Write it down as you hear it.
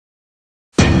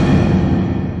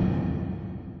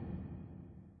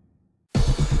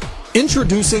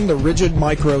Introducing the Ridgid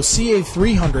Micro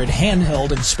CA-300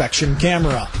 handheld inspection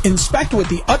camera. Inspect with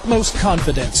the utmost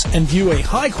confidence and view a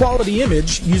high-quality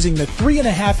image using the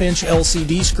 3.5-inch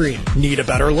LCD screen. Need a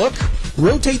better look?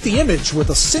 Rotate the image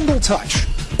with a single touch,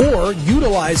 or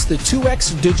utilize the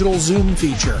 2x digital zoom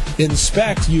feature.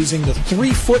 Inspect using the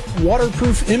 3-foot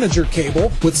waterproof imager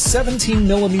cable with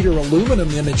 17mm aluminum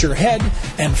imager head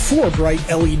and 4 bright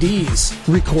LEDs.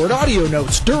 Record audio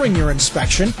notes during your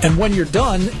inspection, and when you're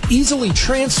done, easily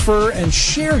transfer and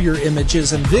share your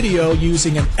images and video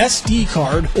using an SD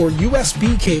card or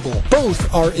USB cable.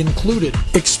 Both are included.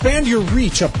 Expand your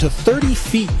reach up to 30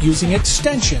 feet using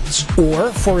extensions,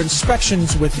 or for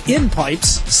inspections within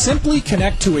pipes, simply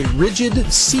connect to a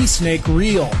Ridgid sea-snake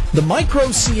reel. The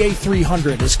Micro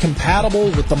CA-300 is compatible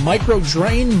with the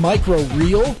MicroDrain,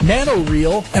 MicroReel,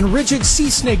 NanoReel, and Ridgid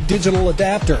sea-snake digital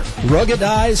adapter,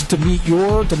 ruggedized to meet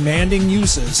your demanding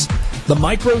uses. The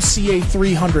Micro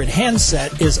CA-300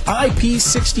 handset is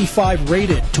IP65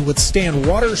 rated to withstand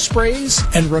water sprays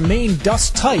and remain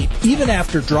dust tight even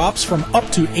after drops from up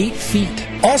to 8 feet.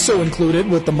 Also included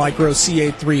with the Micro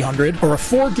CA-300 are a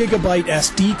 4GB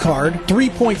SD card,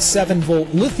 3.7 volt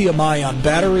lithium-ion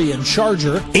battery and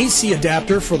charger, AC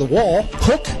adapter for the wall,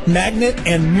 hook, magnet,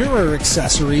 and mirror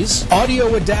accessories,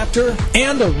 audio adapter,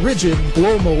 and a Ridgid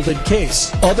blow-molded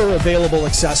case. Other available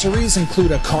accessories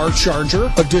include a car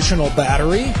charger, additional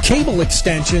battery, cable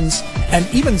extensions, and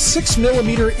even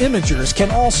 6mm imagers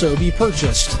can also be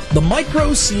purchased. The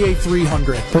Micro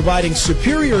CA-300, providing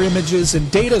superior images and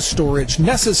data storage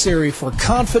necessary for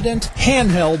confident,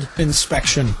 handheld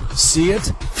inspection. See it,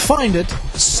 find it,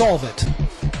 solve it.